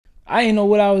I didn't know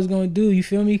what I was gonna do. You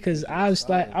feel me? Cause I was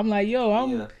like, I'm like, yo,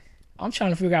 I'm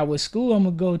trying to figure out what school I'm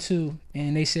gonna go to.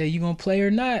 And they said, you gonna play or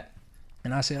not?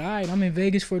 And I said, all right, I'm in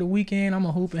Vegas for the weekend. I'm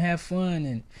gonna hoop and have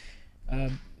fun.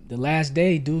 And the last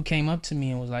day, dude came up to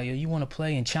me and was like, yo, you wanna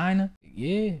play in China?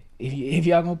 Yeah, if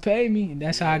y'all gonna pay me. And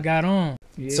that's how I got on.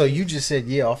 Yeah. So you just said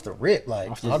yeah off the rip,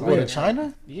 like I'll go to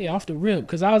China? Yeah, off the rip.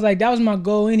 Cause I was like, that was my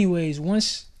goal anyways.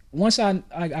 Once I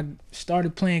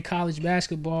started playing college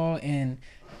basketball and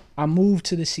I moved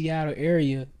to the Seattle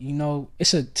area, you know,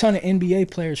 it's a ton of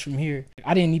NBA players from here.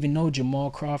 I didn't even know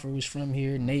Jamal Crawford was from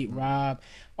here, Nate Robb,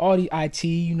 all the IT,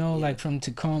 you know, like from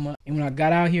Tacoma. And when I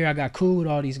got out here, I got cool with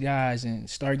all these guys and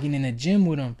started getting in the gym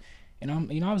with them.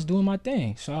 And I was doing my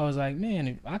thing. So I was like, man,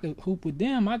 if I could hoop with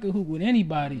them, I could hoop with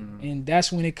anybody. And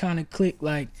that's when it kind of clicked,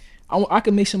 like, I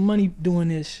could make some money doing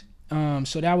this.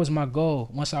 So that was my goal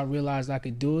once I realized I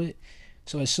could do it.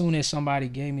 So as soon as somebody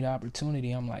gave me the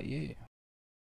opportunity, I'm like, yeah.